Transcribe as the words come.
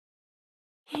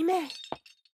Hime!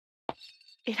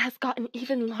 It has gotten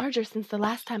even larger since the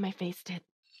last time I faced it.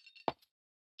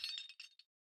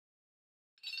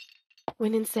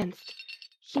 When incensed,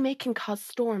 Hime can cause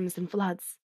storms and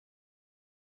floods.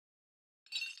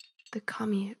 The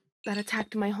kami that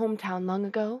attacked my hometown long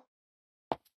ago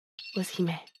was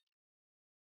Hime.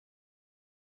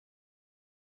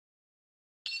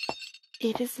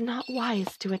 It is not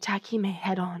wise to attack Hime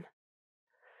head-on.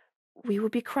 We will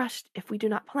be crushed if we do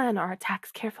not plan our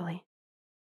attacks carefully.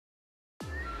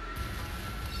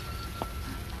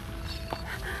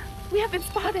 We have been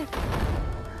spotted!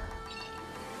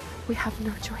 We have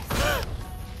no choice.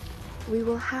 We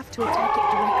will have to attack it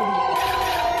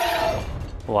directly.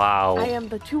 Wow. I am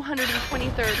the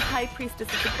 223rd High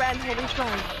Priestess of the Grand Holy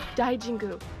Shrine,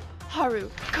 Daijingu, Haru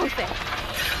Kosei.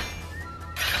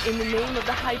 In the name of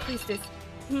the High Priestess,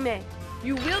 Hime,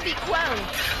 you will be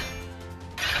crowned!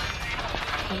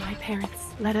 For my parents,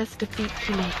 let us defeat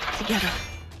Hime together.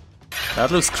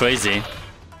 That looks crazy.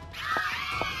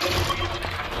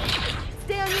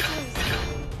 Stay on your toes.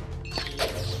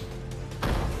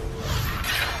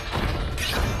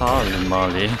 Holy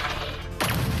moly.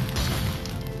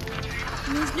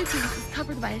 His nucleus is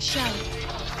covered by a shell.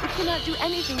 We cannot do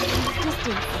anything from this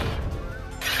distance.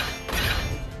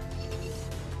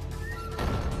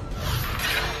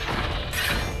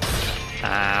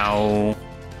 Ow.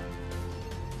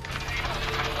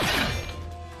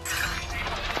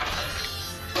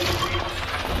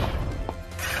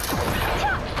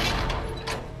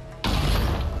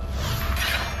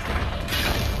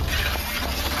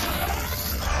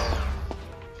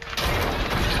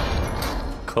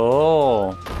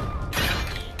 Cool.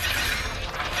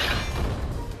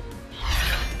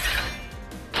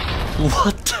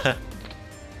 What the?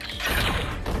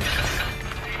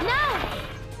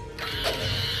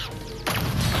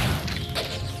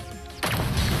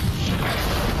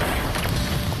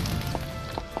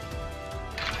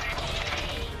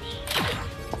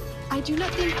 I do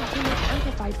not think that we have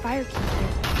amplified fire cube here.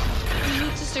 We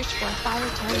need to search for a fire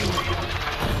terminal.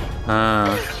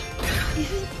 You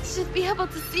should be able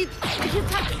to see the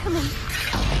attacks coming.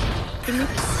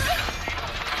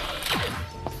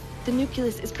 The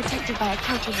nucleus is protected by a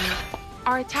counter wall.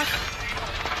 Our attack...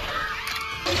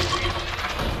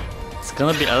 It's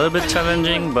gonna be a little bit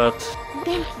challenging, but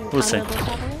Thank you, we'll see. Honorable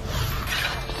Governor.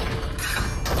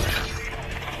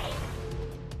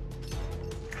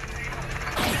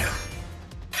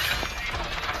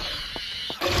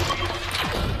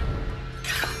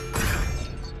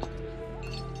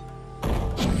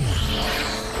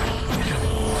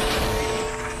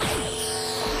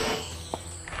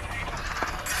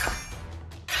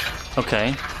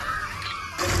 Okay.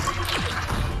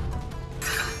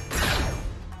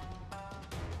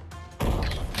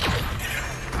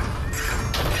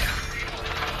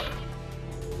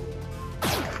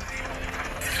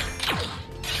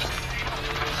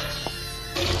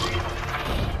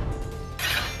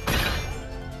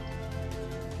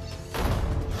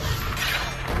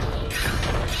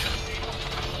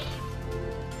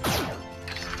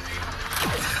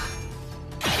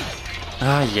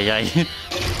 Ay, ay, ay.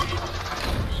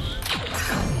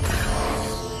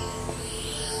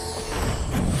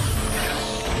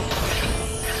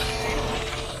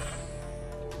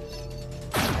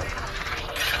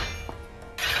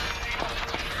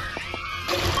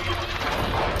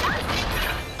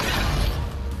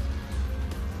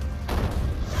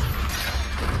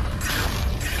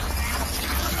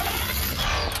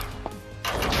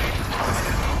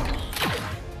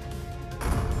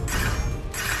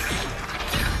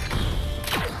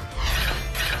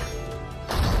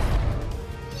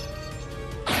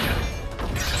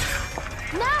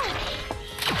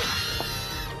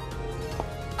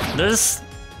 There's...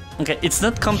 Okay, it's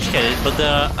not complicated, but there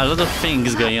are a lot of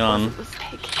things going on.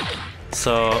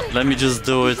 So, let me just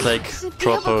do it, like,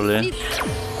 properly.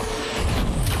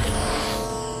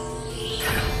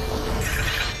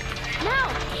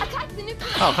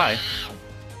 Oh, hi.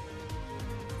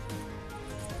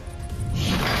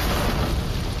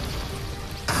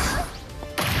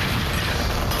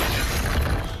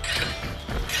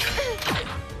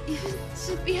 You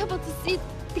should be able to see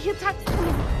the attacks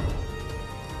coming.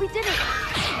 We did it.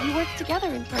 We worked together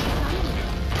in perfect harmony.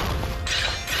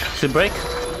 Should break?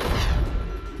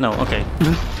 No, okay.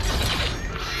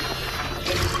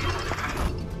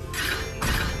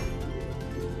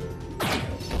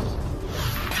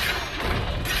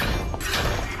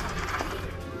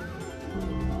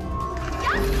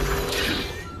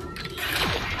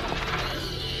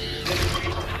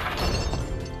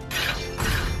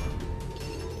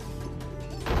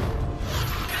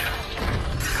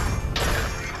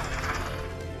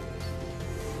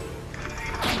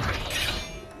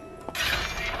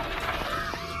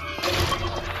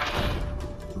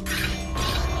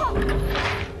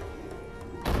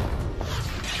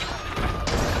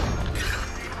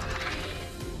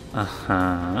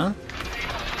 Uh-huh.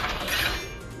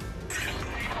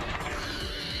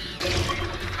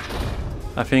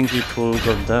 I think it will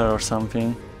go there or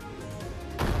something.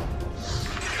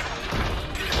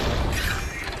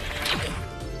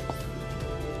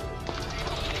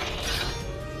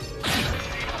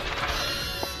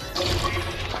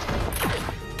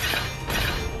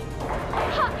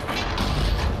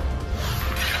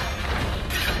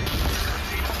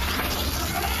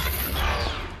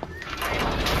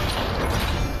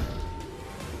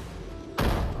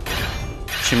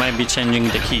 She might be changing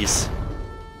the keys.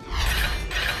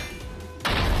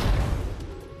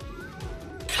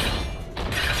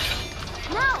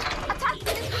 Now, attack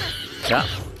the Oculus. Yeah.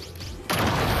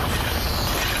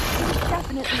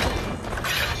 Definitely.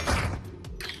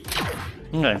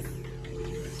 Okay.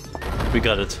 We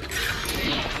got it.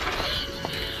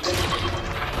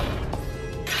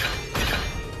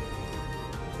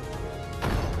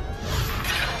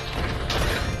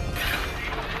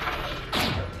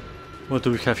 What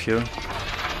do we have here?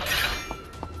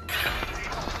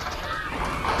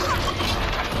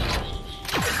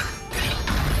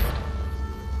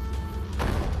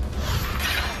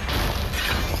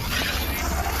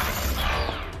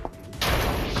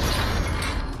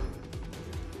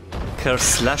 Her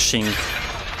slashing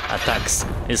attacks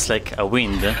is like a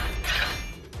wind,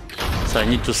 so I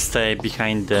need to stay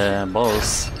behind the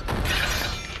balls.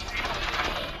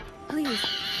 Please,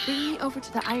 bring me over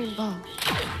to the iron ball.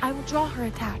 I will draw her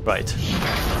attack. Right.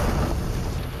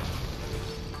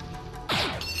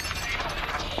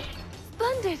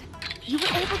 Splendid! You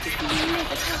were able to see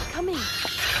Mia's attack coming.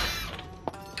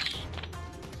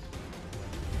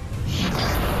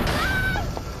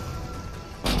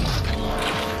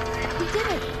 We did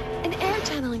it! An air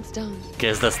channeling stone.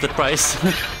 Guess that's the price.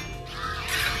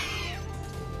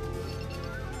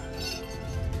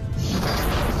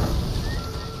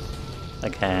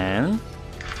 Again.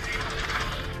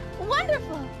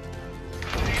 Wonderful!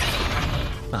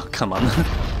 Oh, come on.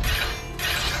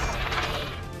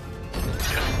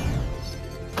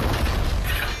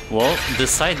 Well,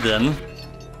 decide then.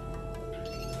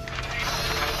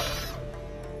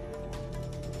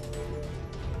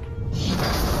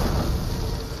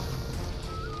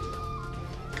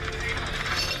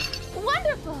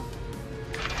 Wonderful!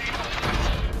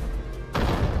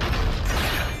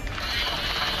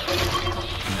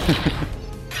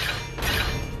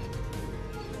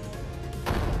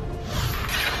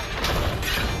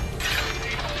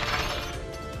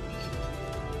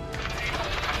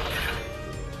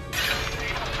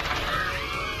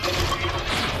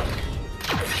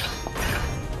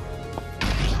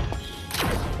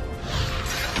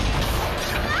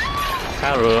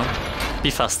 Haru,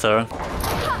 be faster.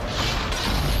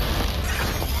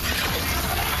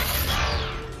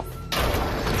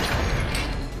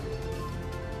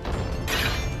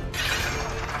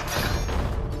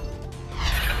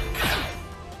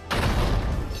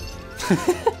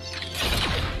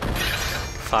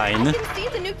 Fine. I can see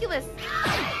the nucleus.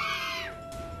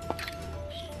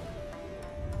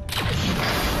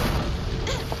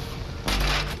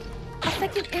 A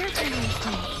second air channeling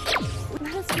stone.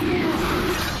 Let us figure it out.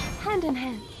 Hand in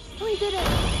hand. We did it.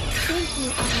 Thank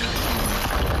you,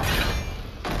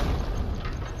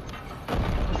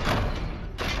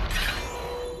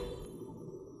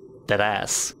 That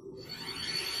ass.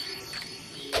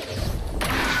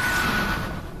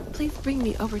 Please bring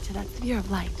me over to that sphere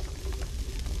of light.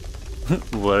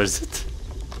 Where is it?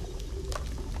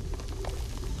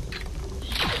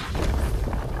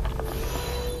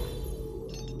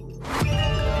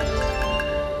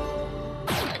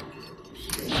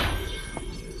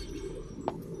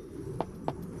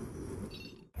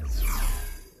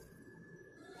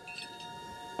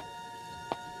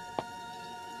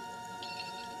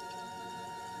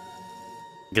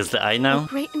 Guess the eye now? The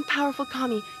great and powerful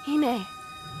kami, Hime.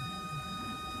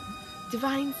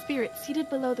 Divine spirit seated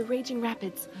below the raging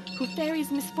rapids, who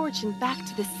ferries misfortune back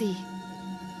to the sea.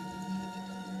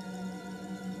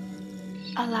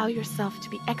 Allow yourself to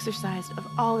be exorcised of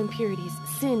all impurities,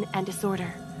 sin, and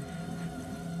disorder.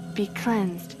 Be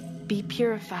cleansed, be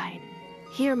purified.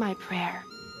 Hear my prayer.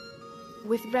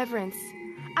 With reverence,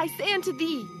 I say unto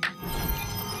thee,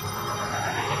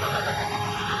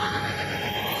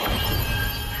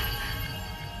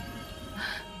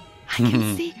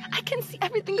 I can see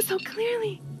everything so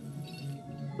clearly.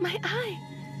 My eye,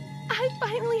 I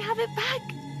finally have it back.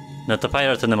 Not a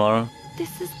pirate anymore.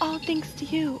 This is all thanks to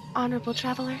you, honorable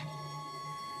traveler.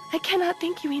 I cannot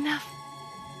thank you enough.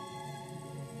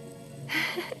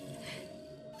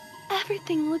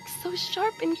 Everything looks so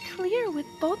sharp and clear with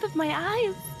both of my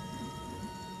eyes.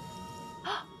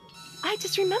 I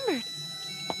just remembered.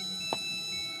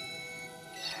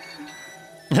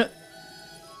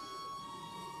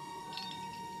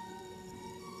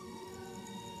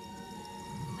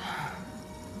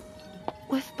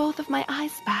 With both of my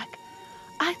eyes back,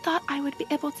 I thought I would be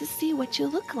able to see what you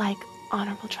look like,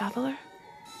 Honorable Traveler.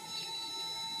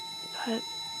 But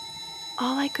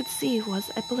all I could see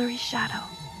was a blurry shadow.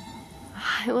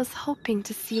 I was hoping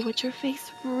to see what your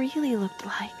face really looked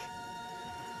like.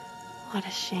 What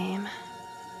a shame.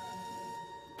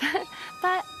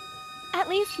 But at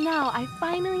least now I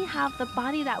finally have the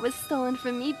body that was stolen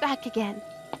from me back again.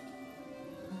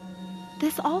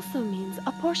 This also means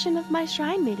a portion of my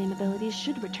Shrine Maiden abilities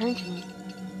should return to me,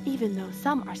 even though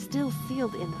some are still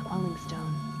sealed in the Quelling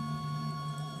Stone.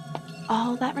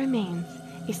 All that remains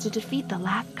is to defeat the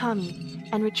last Kami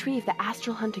and retrieve the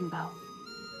Astral Hunting Bow.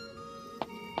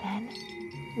 Then,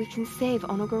 we can save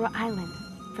Onogoro Island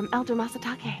from Elder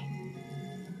Masatake.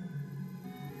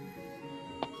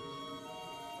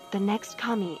 The next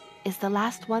Kami is the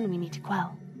last one we need to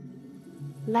quell.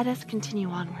 Let us continue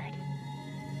onward.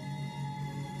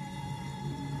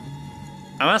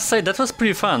 I must say that was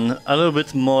pretty fun, a little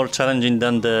bit more challenging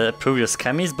than the previous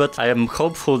Kamis, but I am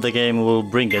hopeful the game will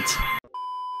bring it.